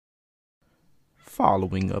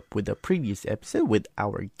Following up with the previous episode with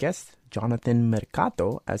our guest, Jonathan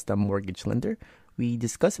Mercado, as the mortgage lender, we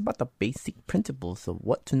discuss about the basic principles of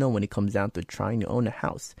what to know when it comes down to trying to own a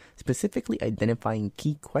house, specifically identifying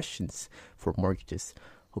key questions for mortgages.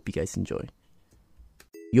 Hope you guys enjoy.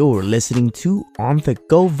 You're listening to On the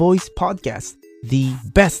Go Voice Podcast, the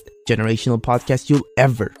best generational podcast you'll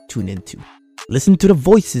ever tune into. Listen to the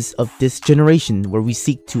voices of this generation where we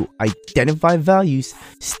seek to identify values,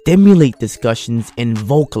 stimulate discussions, and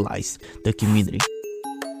vocalize the community.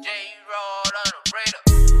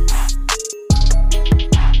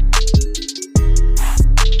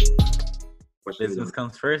 Business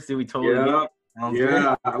comes first. Did we totally?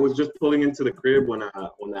 Yeah. I was just pulling into the crib when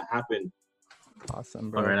that happened. Awesome,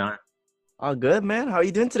 bro. All right. All good, man. How are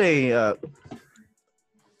you doing today?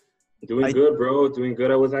 Doing good, bro. Doing good.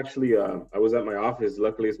 I was actually I was at my office.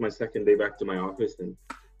 Luckily, it's my second day back to my office, and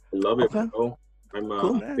I love it, bro. I'm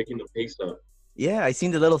cool, picking the pace up. Yeah, I seen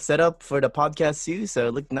the little setup for the podcast too, so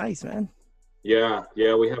it looked nice, man. Yeah.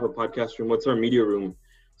 We have a podcast room. What's our media room?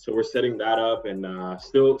 So we're setting that up, and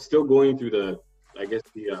still going through the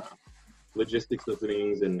logistics of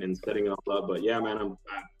things and setting it all up. But yeah, man,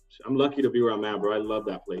 I'm lucky to be where I'm at, bro. I love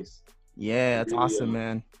that place. Yeah, that's really awesome,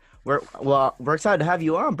 man. We're excited to have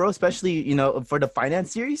you on, bro, especially, for the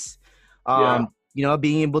finance series.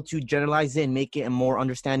 Being able to generalize it and make it a more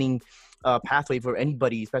understanding pathway for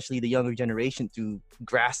anybody, especially the younger generation, to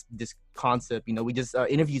grasp this concept. We just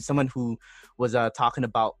interviewed someone who was talking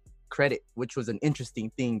about credit, which was an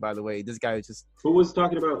interesting thing, by the way. This guy was just... Who was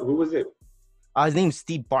talking about? Who was it? His name's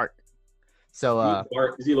Steve Bart. So, Steve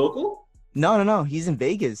Bart. Is he local? No. He's in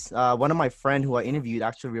Vegas. One of my friend who I interviewed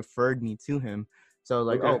actually referred me to him. So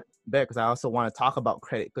because I also want to talk about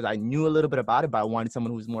credit because I knew a little bit about it, but I wanted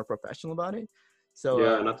someone who's more professional about it. So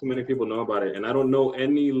not too many people know about it, and I don't know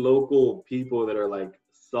any local people that are like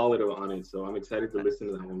solid on it. So I'm excited to listen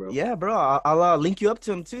to that one, bro. Yeah, bro. I'll link you up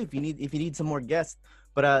to him too if you need some more guests.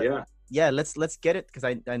 But let's get it because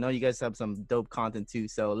I know you guys have some dope content too.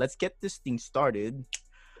 So let's get this thing started.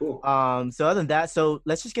 Cool. So other than that, so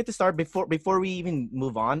let's just get to start before we even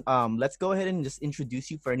move on. Let's go ahead and just introduce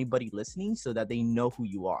you for anybody listening so that they know who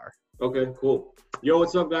you are. Okay, cool. Yo,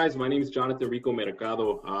 what's up, guys? My name is Jonathan Rico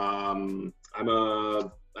Mercado. I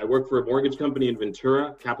work for a mortgage company in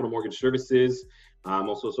Ventura, Capital Mortgage Services. I'm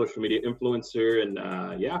also a social media influencer, and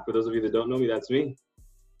for those of you that don't know me, that's me.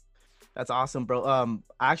 That's awesome, bro.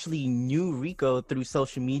 I actually knew Rico through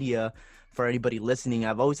social media. For anybody listening,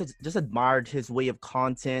 I've always just admired his way of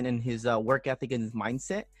content and his work ethic and his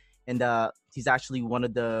mindset. And he's actually one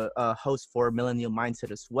of the hosts for Millennial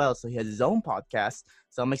Mindset as well. So he has his own podcast.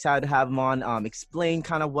 So I'm excited to have him on, explain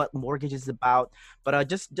kind of what mortgage is about. But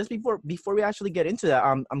just before we actually get into that,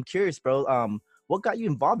 I'm curious, bro. What got you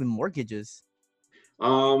involved in mortgages?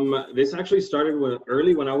 This actually started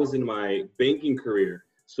early when I was in my banking career.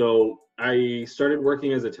 So I started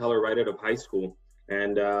working as a teller right out of high school.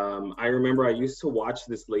 And I remember I used to watch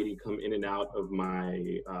this lady come in and out of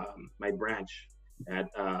my branch, and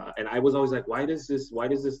I was always like, why does this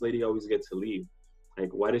lady always get to leave?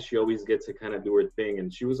 Like, why does she always get to kind of do her thing?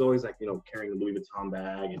 And she was always like, carrying a Louis Vuitton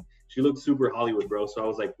bag, and she looked super Hollywood, bro. So I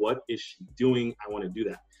was like, what is she doing? I want to do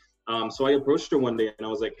that. So I approached her one day, and I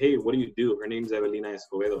was like, hey, what do you do? Her name's Evelina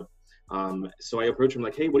Escobedo. So I approached her, I'm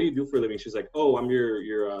like, hey, what do you do for a living? She's like, oh, I'm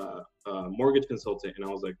your mortgage consultant. And I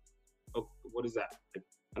was like, oh, what is that? Like,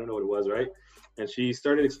 I don't know what it was, right? And she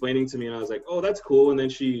started explaining to me, and I was like, oh, that's cool. And then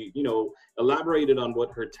she, elaborated on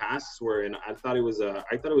what her tasks were, and I thought it was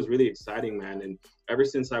really exciting, man. And ever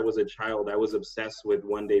since I was a child, I was obsessed with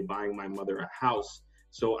one day buying my mother a house.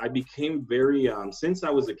 So I became very, since I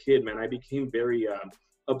was a kid, man, I became very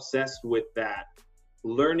obsessed with that.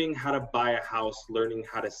 Learning how to buy a house, learning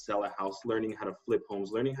how to sell a house, learning how to flip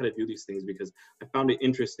homes, learning how to do these things because I found it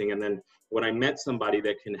interesting. And then when I met somebody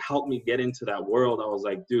that can help me get into that world, I was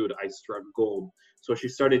like, dude, I struck gold. So she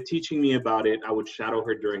started teaching me about it. I would shadow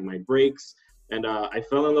her during my breaks. And I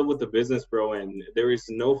fell in love with the business, bro. And there is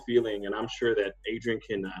no feeling, and I'm sure that Adrian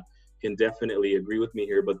can definitely agree with me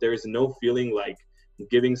here, but there is no feeling like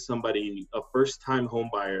giving somebody, a first-time home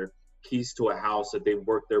buyer, keys to a house that they've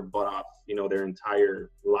worked their butt off, their entire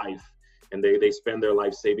life, and they spend their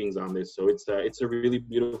life savings on this. So it's a really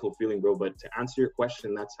beautiful feeling, bro. But to answer your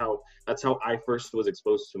question, that's how I first was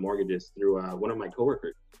exposed to mortgages, through one of my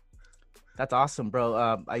coworkers. That's awesome,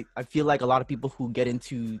 bro. I feel like a lot of people who get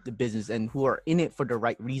into the business and who are in it for the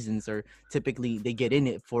right reasons, or typically they get in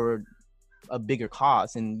it for a bigger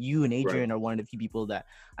cause, and you and Adrian are one of the few people that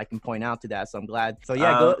I can point out to that. So I'm glad. So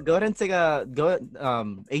yeah, go ahead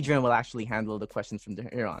and Adrian will actually handle the questions from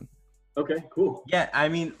here on. Okay, cool. Yeah, I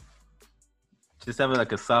mean, just have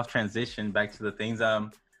like a soft transition back to the things.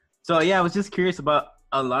 So yeah, I was just curious about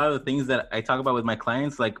a lot of the things that I talk about with my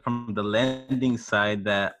clients, like from the lending side,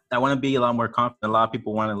 that I want to be a lot more confident. A lot of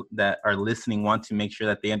people that are listening want to make sure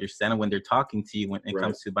that they understand when they're talking to you when it Right.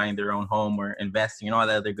 comes to buying their own home or investing and all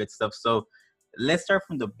that other good stuff. So let's start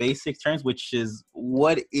from the basic terms, which is,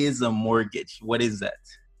 what is a mortgage? What is that?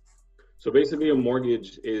 So basically, a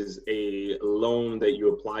mortgage is a loan that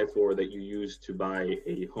you apply for that you use to buy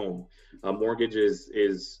a home. A mortgage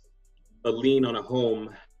is a lien on a home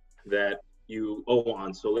that you owe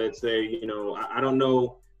on. So let's say, I don't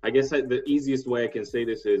know. I guess the easiest way I can say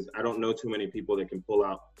this is I don't know too many people that can pull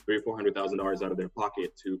out $300,000 or $400,000 out of their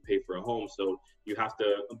pocket to pay for a home. So you have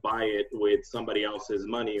to buy it with somebody else's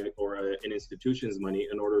money or an institution's money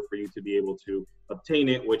in order for you to be able to obtain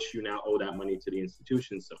it, which you now owe that money to the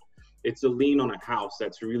institution. So it's a lien on a house.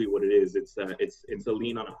 That's really what it is. It's a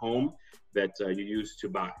lien on a home that you use to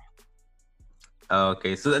buy.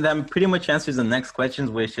 Okay, so that pretty much answers the next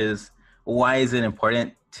question, which is, why is it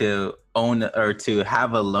important to own or to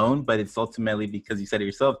have a loan? But it's ultimately because you said it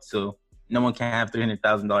yourself, so no one can have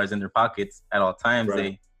 $300,000 in their pockets at all times. Right.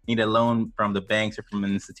 They need a loan from the banks or from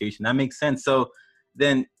an institution. That makes sense. So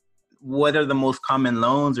then, what are the most common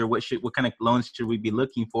loans, or what kind of loans should we be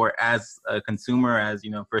looking for as a consumer, as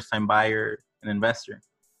first time buyer and investor?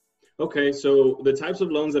 Okay, so the types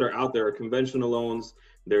of loans that are out there are conventional loans.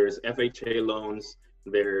 There's FHA loans.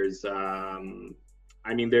 There's,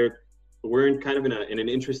 we're in kind of in an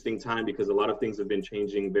interesting time because a lot of things have been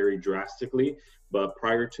changing very drastically. But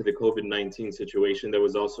prior to the COVID-19 situation, there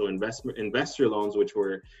was also investor loans, which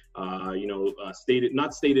were,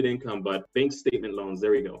 not stated income, but bank statement loans.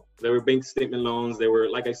 There we go. There were bank statement loans. There were,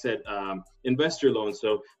 like I said, investor loans.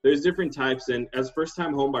 So there's different types. And as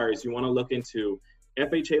first-time homebuyers, you want to look into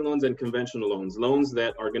FHA loans and conventional loans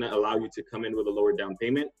that are going to allow you to come in with a lower down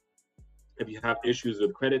payment. If you have issues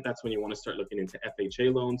with credit, that's when you want to start looking into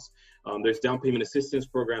FHA loans. There's down payment assistance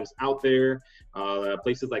programs out there,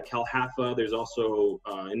 places like CalHFA. There's also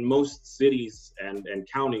in most cities and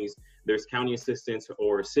counties, there's county assistance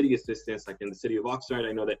or city assistance. Like in the city of Oxnard,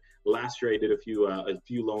 I know that last year I did a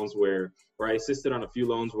few loans where I assisted on a few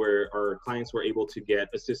loans where our clients were able to get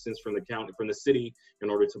assistance from the county, from the city, in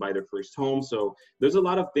order to buy their first home. So there's a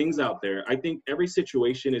lot of things out there. I think every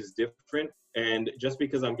situation is different. And just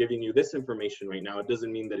because I'm giving you this information right now, it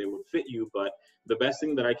doesn't mean that it would fit you. But the best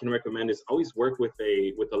thing that I can recommend is always work with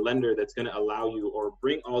a lender that's going to allow you or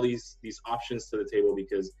bring all these options to the table,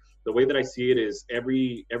 because the way that I see it is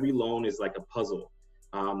every loan is like a puzzle,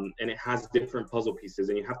 and it has different puzzle pieces,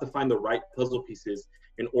 and you have to find the right puzzle pieces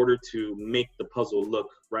in order to make the puzzle look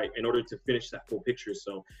right, in order to finish that full picture.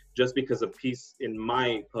 So just because a piece in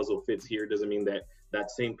my puzzle fits here doesn't mean that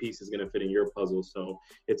that same piece is going to fit in your puzzle. So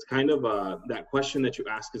it's kind of that question that you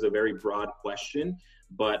ask is a very broad question,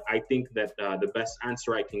 but I think that the best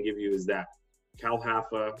answer I can give you is that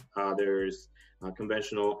CalHFA, there's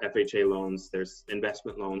conventional FHA loans, there's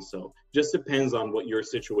investment loans. So just depends on what your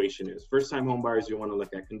situation is. First time home buyers, you want to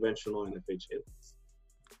look at conventional and FHA loans.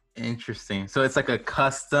 Interesting. So it's like a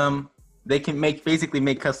custom, they can basically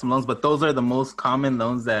make custom loans, but those are the most common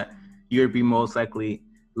loans that you'd be most likely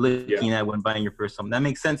looking at when buying your first home. That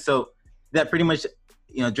makes sense. So that pretty much,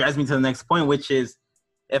 drives me to the next point, which is,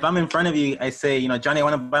 if I'm in front of you, I say, Johnny, I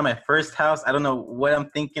want to buy my first house. I don't know what I'm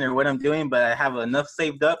thinking or what I'm doing, but I have enough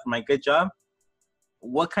saved up for my good job.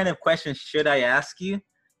 What kind of questions should I ask you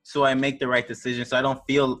so I make the right decision, so I don't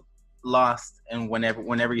feel lost? And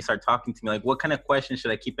whenever you start talking to me, like, what kind of questions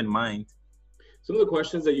should I keep in mind? Some of the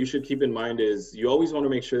questions that you should keep in mind is you always want to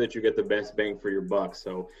make sure that you get the best bang for your buck.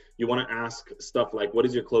 So you want to ask stuff like, what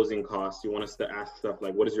is your closing cost? You want us to ask stuff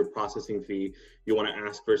like, what is your processing fee? You want to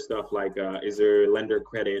ask for stuff like, is there lender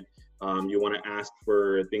credit? You want to ask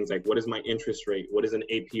for things like, what is my interest rate? What is an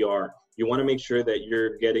APR? You want to make sure that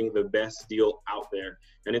you're getting the best deal out there.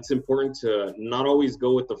 And it's important to not always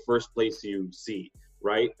go with the first place you see,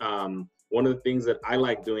 right? One of the things that I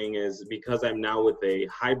like doing is, because I'm now with a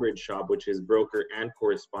hybrid shop, which is broker and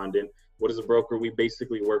correspondent. What is a broker? We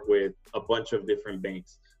basically work with a bunch of different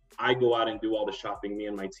banks. I go out and do all the shopping. Me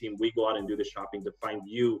and my team, we go out and do the shopping to find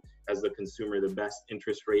you as the consumer the best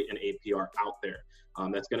interest rate and APR out there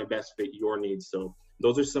that's going to best fit your needs. So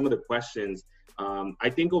those are some of the questions. I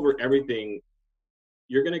think over everything,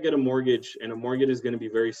 you're going to get a mortgage, and a mortgage is going to be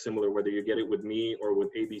very similar whether you get it with me or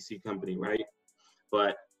with ABC Company, right?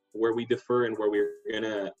 But where we differ and where we're going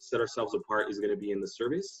to set ourselves apart is going to be in the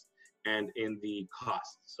service and in the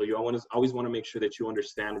cost. So you always want to make sure that you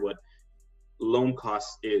understand what loan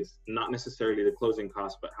costs is, not necessarily the closing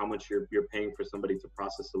cost, but how much you're paying for somebody to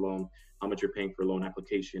process a loan, how much you're paying for a loan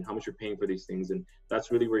application, how much you're paying for these things. And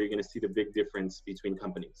that's really where you're going to see the big difference between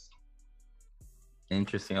companies.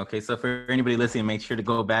 Interesting. Okay, so for anybody listening, make sure to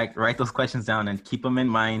go back, write those questions down, and keep them in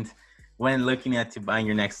mind when looking at to buying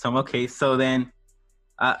your next home. Okay, so then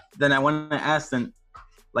I want to ask then,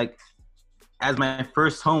 like, as my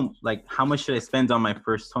first home, like, how much should I spend on my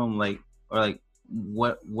first home, like, or like,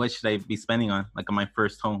 what should I be spending on, like, on my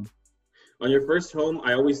first home? On your first home,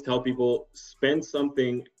 I always tell people, spend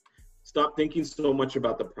something. Stop thinking so much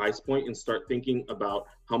about the price point and start thinking about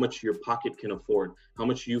how much your pocket can afford, how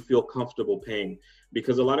much you feel comfortable paying.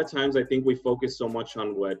 Because a lot of times I think we focus so much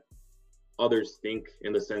on what others think,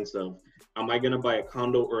 in the sense of, am I going to buy a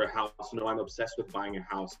condo or a house? No, I'm obsessed with buying a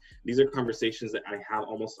house. These are conversations that I have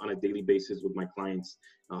almost on a daily basis with my clients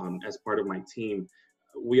as part of my team.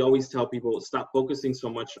 We always tell people, stop focusing so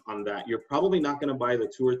much on that. You're probably not going to buy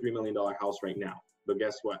the $2 or $3 million house right now, but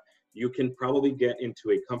guess what? You can probably get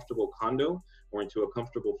into a comfortable condo or into a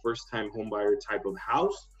comfortable first-time homebuyer type of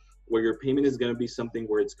house where your payment is going to be something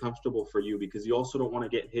where it's comfortable for you, because you also don't want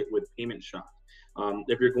to get hit with payment shock.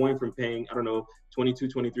 If you're going from paying, I don't know,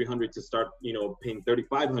 $2,200 to start, paying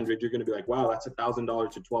 $3,500, you're going to be like, wow, that's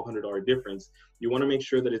 $1,000 to $1,200 difference. You want to make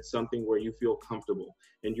sure that it's something where you feel comfortable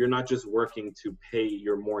and you're not just working to pay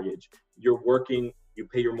your mortgage. You're working, you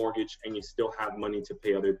pay your mortgage, and you still have money to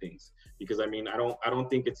pay other things. Because I don't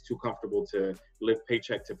think it's too comfortable to live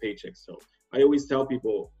paycheck to paycheck. So I always tell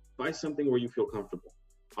people, buy something where you feel comfortable.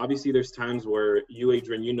 Obviously, there's times where you,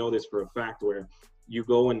 Adrian, you know this for a fact, where you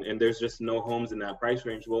go and there's just no homes in that price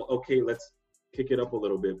range. Well, okay, let's kick it up a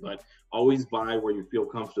little bit, but always buy where you feel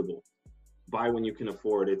comfortable. Buy when you can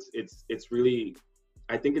afford. It's really,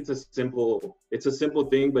 I think it's a simple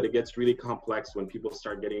thing, but it gets really complex when people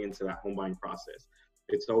start getting into that home buying process.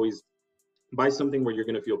 It's always buy something where you're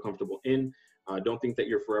going to feel comfortable in. Don't think that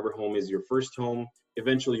your forever home is your first home.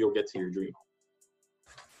 Eventually, you'll get to your dream.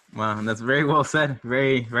 Wow, and that's very well said.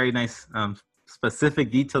 Very, very nice,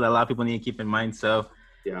 specific detail that a lot of people need to keep in mind. So,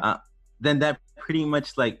 yeah. Then that pretty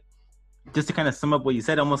much, like, just to kind of sum up what you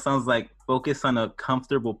said, almost sounds like focus on a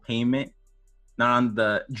comfortable payment, not on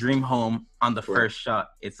the dream home on the first shot.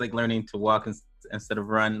 It's like learning to walk instead of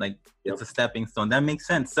run. Like, it's a stepping stone. That makes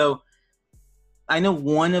sense. So, I know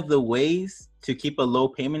one of the ways to keep a low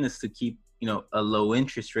payment is to keep, a low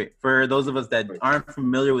interest rate. For those of us that aren't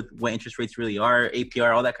familiar with what interest rates really are,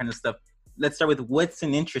 APR, all that kind of stuff, let's start with, what's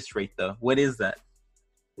an interest rate though? What is that?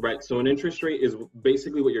 Right. So an interest rate is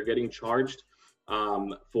basically what you're getting charged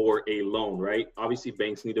for a loan, right? Obviously,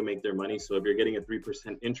 banks need to make their money. So if you're getting a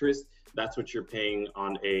 3% interest, that's what you're paying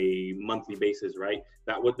on a monthly basis, right?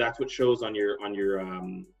 That's what shows on your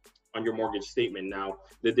mortgage statement. Now,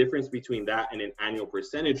 the difference between that and an annual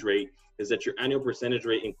percentage rate is that your annual percentage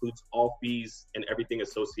rate includes all fees and everything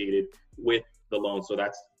associated with the loan. So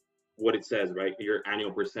that's what it says, right? Your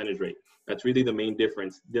annual percentage rate. That's really the main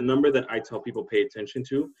difference. The number that I tell people pay attention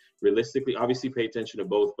to, realistically, obviously pay attention to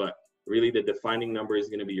both, but really the defining number is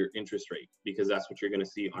going to be your interest rate, because that's what you're going to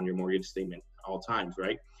see on your mortgage statement at all times,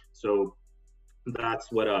 right? So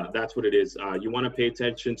that's what it is. You want to pay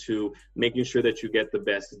attention to making sure that you get the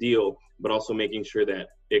best deal, but also making sure that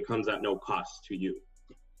it comes at no cost to you.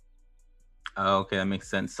 Okay, that makes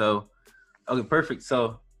sense. So, okay, perfect.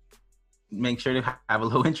 So make sure to have a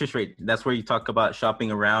low interest rate. That's where you talk about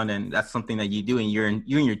shopping around, and that's something that you do, and you and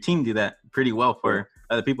your team do that pretty well for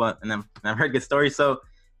other people. And I've heard good stories. So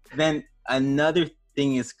then another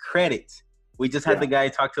thing is credit. We just had the guy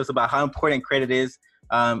talk to us about how important credit is.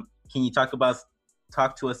 Can you talk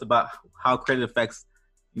to us about how credit affects,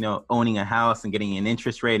 owning a house and getting an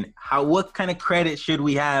interest rate, and what kind of credit should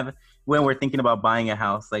we have when we're thinking about buying a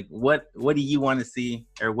house? Like, what do you want to see,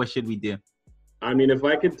 or what should we do? I mean, if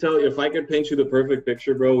I could paint you the perfect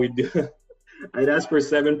picture, bro, I'd ask for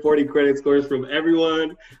 740 credit scores from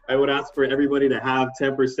everyone. I would ask for everybody to have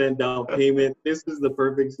 10% down payment. This is the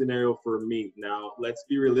perfect scenario for me. Now, let's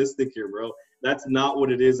be realistic here, bro. That's not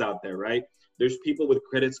what it is out there, right? There's people with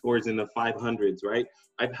credit scores in the 500s, right?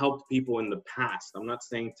 I've helped people in the past. I'm not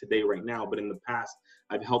saying today, right now, but in the past,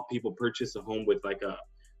 I've helped people purchase a home with like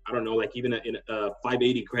even a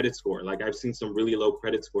 580 credit score. Like, I've seen some really low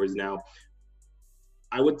credit scores now.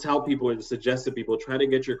 I would tell people and suggest to people, try to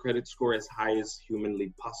get your credit score as high as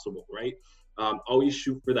humanly possible, right? Always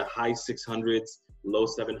shoot for the high 600s, low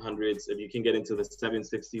 700s. If you can get into the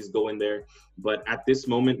 760s, go in there. But at this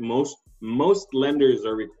moment, most lenders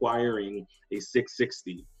are requiring a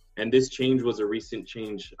 660. And this change was a recent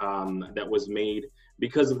change that was made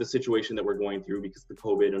because of the situation that we're going through, because of the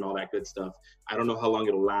COVID and all that good stuff. I don't know how long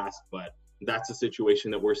it'll last, but that's a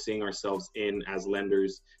situation that we're seeing ourselves in as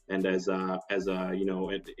lenders and as you know,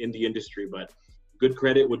 in the industry. But good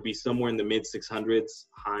credit would be somewhere in the mid 600s,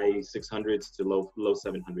 high 600s to low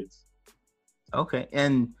 700s. Okay,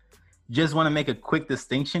 and just want to make a quick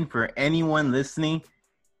distinction for anyone listening.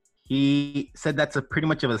 He said that's a pretty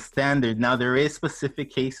much of a standard. Now there is specific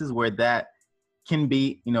cases where that can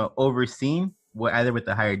be, you know, overseen, either with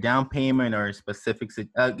a higher down payment or specific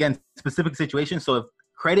situations. So if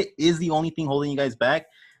credit is the only thing holding you guys back,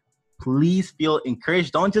 please feel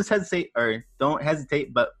encouraged. Don't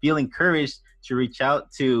hesitate, but feel encouraged to reach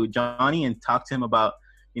out to Johnny and talk to him about,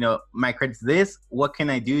 you know, my credit's this. What can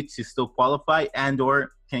I do to still qualify,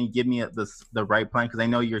 and/or can you give me the right plan? Because I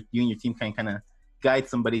know you and your team can kind of guide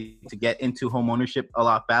somebody to get into home ownership a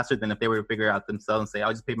lot faster than if they were to figure it out themselves and say,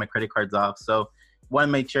 I'll just pay my credit cards off. So want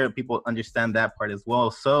to make sure people understand that part as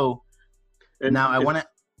well. So now I want to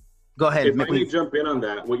go ahead. If I may jump in on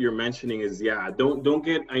that, what you're mentioning is, don't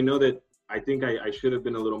get, I know that I think I should have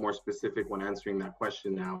been a little more specific when answering that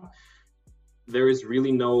question. Now, there is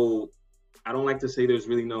really no, I don't like to say there's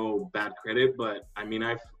really no bad credit, but I mean,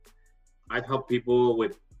 I've helped people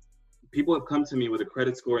have come to me with a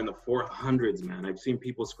credit score in the 400s, man. I've seen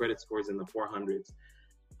people's credit scores in the 400s.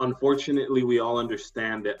 Unfortunately, we all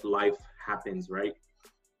understand that life happens, right?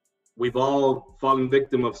 We've all fallen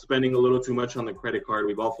victim of spending a little too much on the credit card.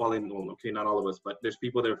 We've all fallen, well, okay, not all of us, but there's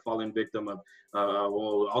people that are fallen victim of,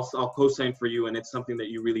 well, I'll co-sign for you, and it's something that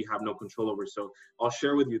you really have no control over. So I'll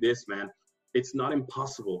share with you this, man. It's not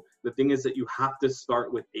impossible. The thing is that you have to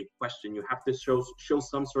start with a question. You have to show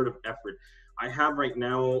some sort of effort. I have right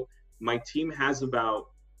now, my team has about,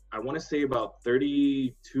 I want to say about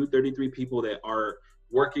 32, 33 people that are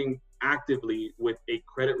working actively with a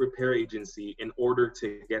credit repair agency in order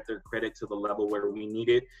to get their credit to the level where we need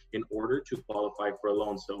it in order to qualify for a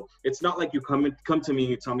loan. So it's not like you come to me and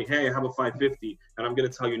you tell me, hey, I have a 550, and I'm going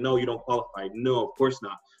to tell you, no, you don't qualify. No, of course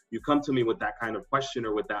not. You come to me with that kind of question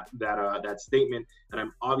or with that statement, and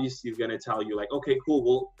I'm obviously going to tell you, like, okay, cool,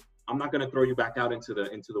 well, I'm not going to throw you back out into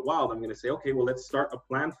the wild. I'm going to say, okay, well, let's start a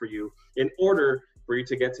plan for you in order for you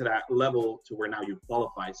to get to that level to where now you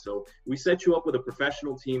qualify. So we set you up with a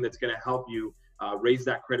professional team that's going to help you raise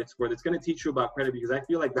that credit score, that's going to teach you about credit, because I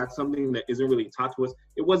feel like that's something that isn't really taught to us.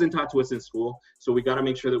 It wasn't taught to us in school. So we got to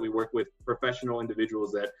make sure that we work with professional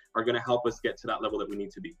individuals that are going to help us get to that level that we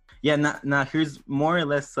need to be. Yeah, now here's more or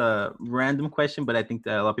less a random question, but I think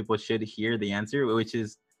that a lot of people should hear the answer, which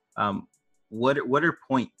is, what are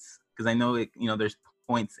points? Because I know there's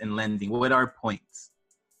points in lending. What are points?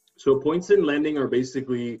 So points in lending are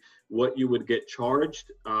basically what you would get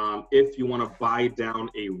charged if you want to buy down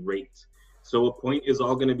a rate. So a point is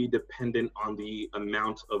all going to be dependent on the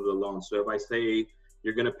amount of the loan. So if I say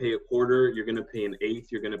you're going to pay a quarter, you're going to pay an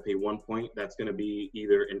eighth, you're going to pay 1 point, that's going to be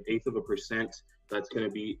either an eighth of a percent, that's going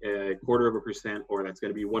to be a quarter of a percent, or that's going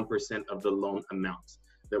to be 1% of the loan amount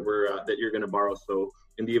that you're going to borrow. So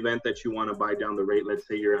in the event that you want to buy down the rate, let's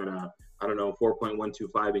say you're at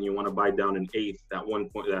 4.125, and you want to buy down an eighth, that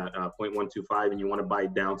 0.125, and you want to buy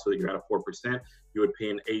down so that you're at a 4%, you would pay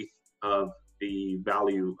an eighth of the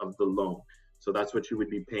value of the loan. So that's what you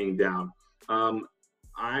would be paying down.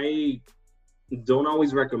 I don't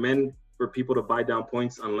always recommend for people to buy down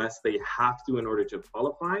points unless they have to in order to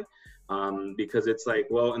qualify. Because it's like,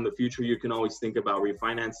 well, in the future, you can always think about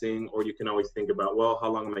refinancing, or you can always think about, well,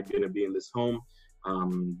 how long am I going to be in this home?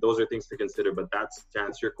 Those are things to consider, but that's, to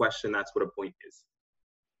answer your question, that's what a point is.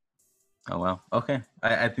 Oh, well, okay.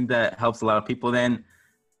 I think that helps a lot of people. Then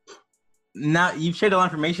now you've shared a lot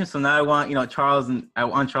of information. So now I want, Charles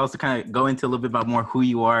to kind of go into a little bit about more who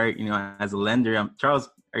you are, as a lender. Charles,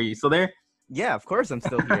 are you still there? Yeah, of course I'm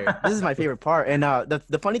still here. This is my favorite part. And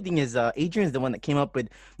the funny thing is, Adrian is the one that came up with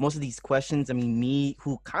most of these questions. I mean, me,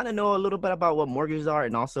 who kind of know a little bit about what mortgages are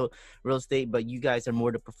and also real estate, but you guys are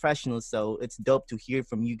more the professionals. So it's dope to hear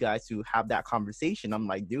from you guys to have that conversation. I'm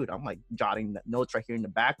like, dude, I'm like jotting notes right here in the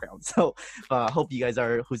background. So hope you guys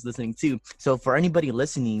are, who's listening too. So for anybody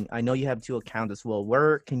listening, I know you have 2 accounts as well.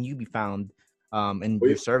 Where can you be found and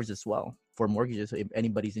your service as well for mortgages, if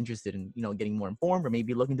anybody's interested in, getting more informed or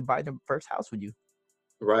maybe looking to buy their first house with you?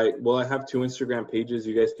 Right. Well, I have 2 Instagram pages.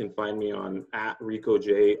 You guys can find me on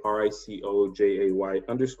 @RicoJ,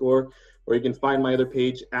 RICOJAY_, or you can find my other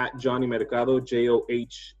page @Johnny Mercado,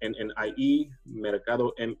 JOHNNIE,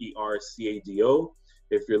 Mercado, MERCADO.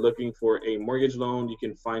 If you're looking for a mortgage loan, you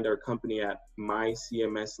can find our company at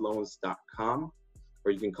mycmsloans.com,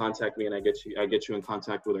 or you can contact me and I get you in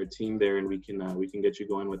contact with our team there, and we can get you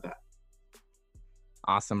going with that.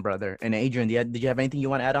 Awesome, brother. And Adrian, did you have anything you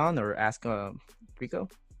want to add on or ask Rico?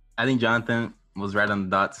 I think Jonathan was right on the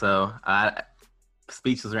dot, so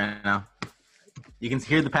speechless right now. You can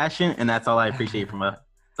hear the passion, and that's all I appreciate from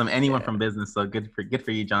anyone from business. So good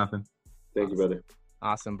for you, Jonathan. Thank you, brother.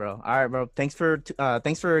 Awesome, bro. All right, bro. Thanks for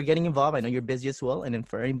getting involved. I know you're busy as well. And then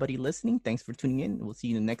for anybody listening, thanks for tuning in. We'll see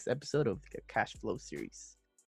you in the next episode of the Cash Flow series.